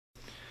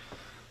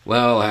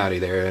Well, howdy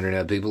there,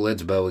 Internet people.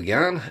 It's Bo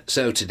again.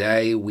 So,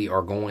 today we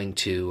are going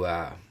to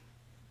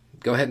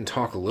go ahead and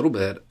talk a little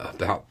bit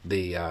about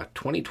the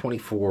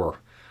 2024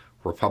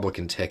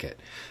 Republican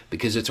ticket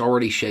because it's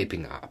already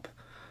shaping up.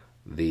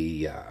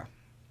 The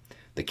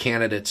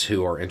candidates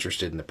who are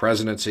interested in the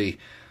presidency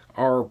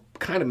are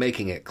kind of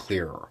making it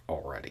clearer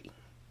already.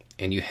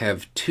 And you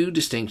have two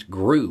distinct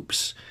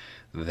groups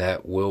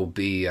that will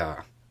be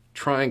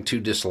trying to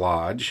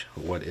dislodge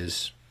what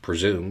is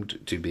presumed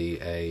to be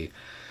a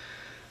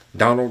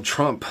Donald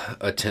Trump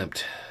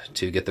attempt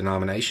to get the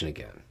nomination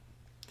again.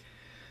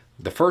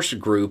 The first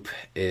group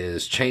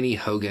is Cheney,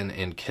 Hogan,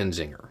 and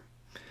Kinzinger.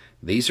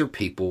 These are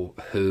people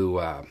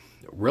who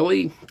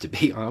really, to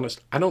be honest,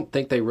 I don't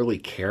think they really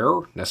care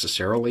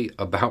necessarily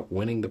about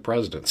winning the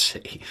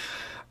presidency.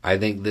 I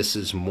think this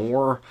is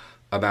more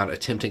about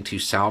attempting to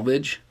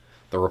salvage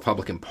the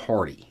Republican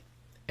Party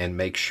and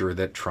make sure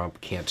that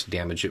Trump can't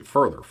damage it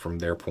further from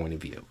their point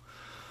of view.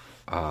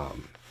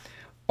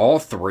 All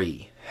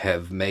three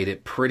have made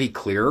it pretty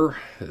clear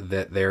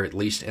that they're at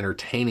least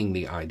entertaining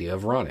the idea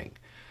of running.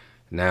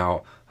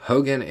 Now,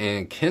 Hogan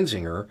and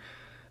Kinzinger,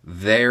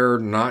 they're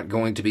not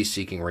going to be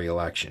seeking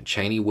re-election.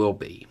 Cheney will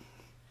be.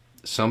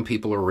 Some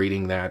people are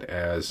reading that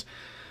as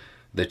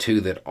the two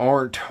that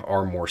aren't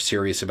are more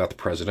serious about the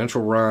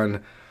presidential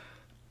run.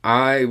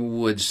 I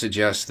would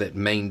suggest that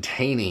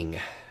maintaining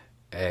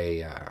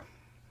an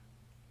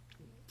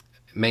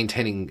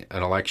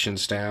election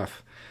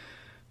staff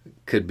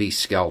could be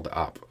scaled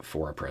up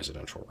for a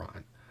presidential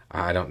run.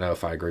 I don't know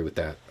if I agree with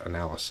that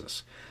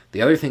analysis.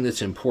 The other thing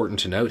that's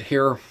important to note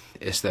here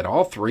is that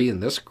all three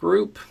in this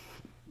group,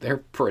 they're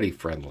pretty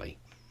friendly.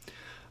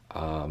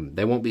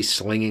 They won't be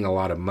slinging a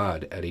lot of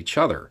mud at each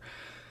other.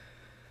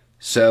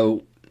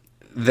 So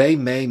they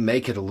may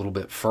make it a little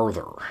bit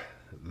further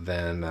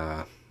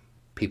than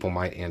people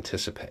might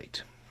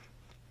anticipate.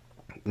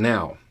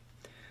 Now,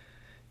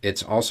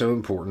 it's also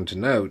important to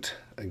note,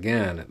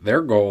 again,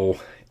 their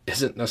goal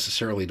isn't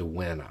necessarily to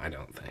win, I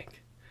don't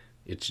think.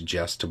 It's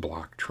just to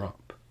block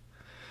Trump.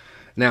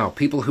 Now,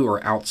 people who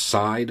are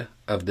outside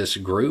of this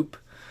group,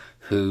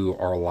 who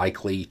are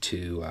likely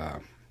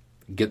to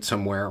get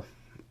somewhere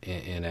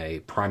in a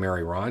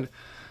primary run,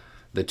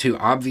 the two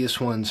obvious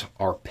ones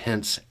are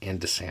Pence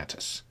and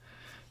DeSantis.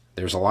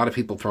 There's a lot of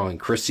people throwing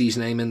Christie's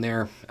name in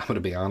there. I'm going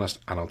to be honest,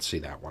 I don't see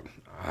that one.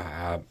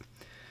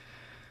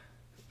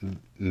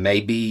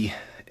 Maybe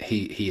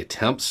he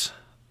attempts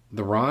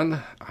the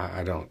run.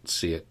 I don't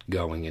see it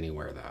going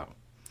anywhere, though.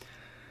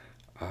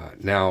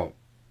 Now,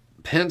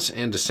 Pence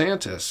and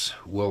DeSantis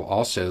will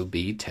also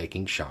be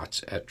taking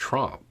shots at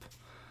Trump.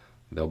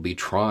 They'll be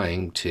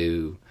trying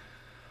to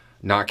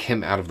knock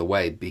him out of the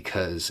way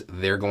because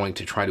they're going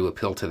to try to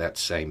appeal to that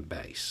same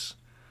base.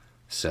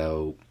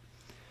 So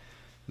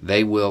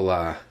they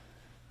will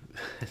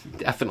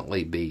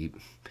definitely be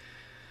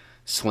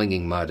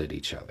slinging mud at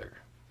each other,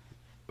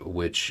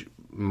 which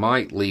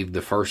might leave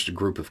the first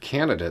group of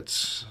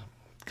candidates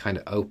kind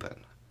of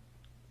open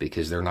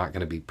because they're not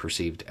going to be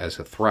perceived as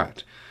a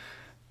threat,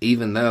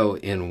 even though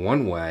in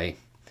one way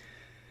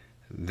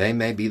they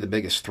may be the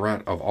biggest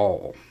threat of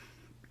all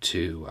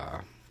to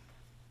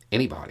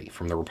anybody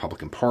from the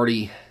Republican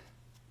Party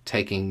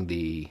taking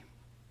the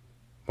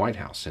White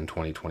House in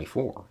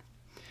 2024.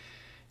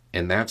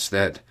 And that's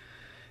that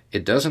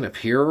it doesn't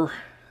appear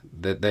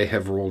that they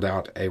have ruled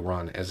out a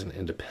run as an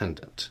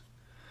independent.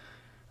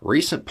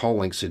 Recent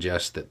polling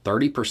suggests that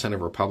 30%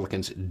 of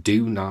Republicans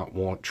do not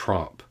want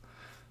Trump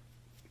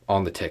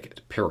on the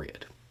ticket,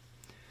 period.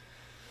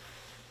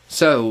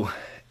 So,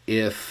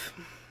 if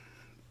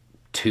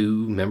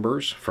two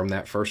members from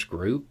that first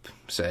group,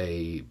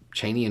 say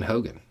Cheney and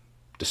Hogan,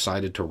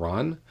 decided to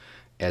run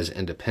as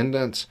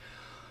independents,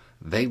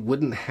 they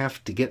wouldn't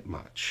have to get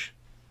much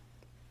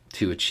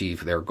to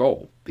achieve their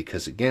goal.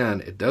 Because again,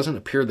 it doesn't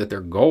appear that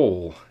their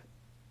goal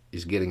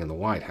is getting in the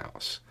White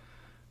House.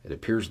 It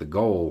appears the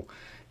goal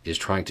is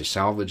trying to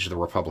salvage the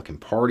Republican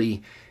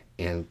Party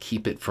and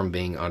keep it from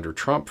being under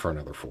Trump for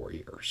another 4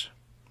 years.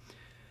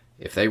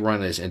 If they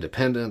run as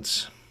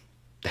independents,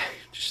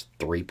 just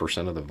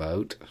 3% of the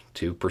vote,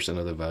 2%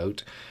 of the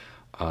vote,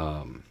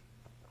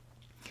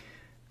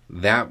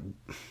 that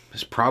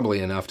is probably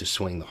enough to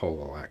swing the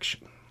whole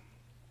election.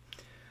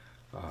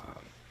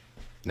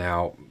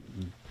 Now,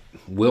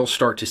 we'll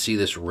start to see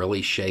this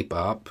really shape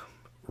up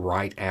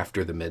right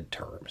after the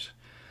midterms.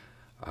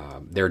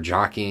 They're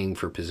jockeying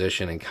for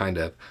position and kind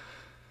of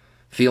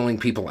feeling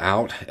people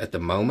out at the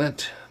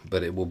moment,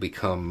 but it will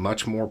become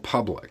much more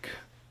public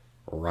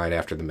right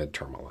after the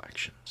midterm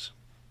elections.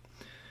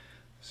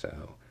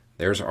 So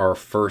there's our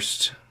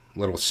first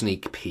little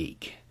sneak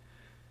peek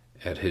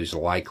at who's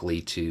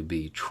likely to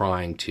be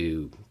trying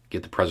to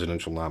get the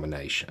presidential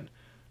nomination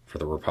for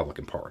the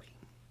Republican Party.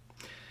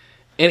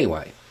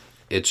 Anyway,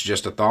 it's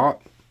just a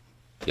thought.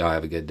 Y'all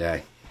have a good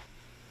day.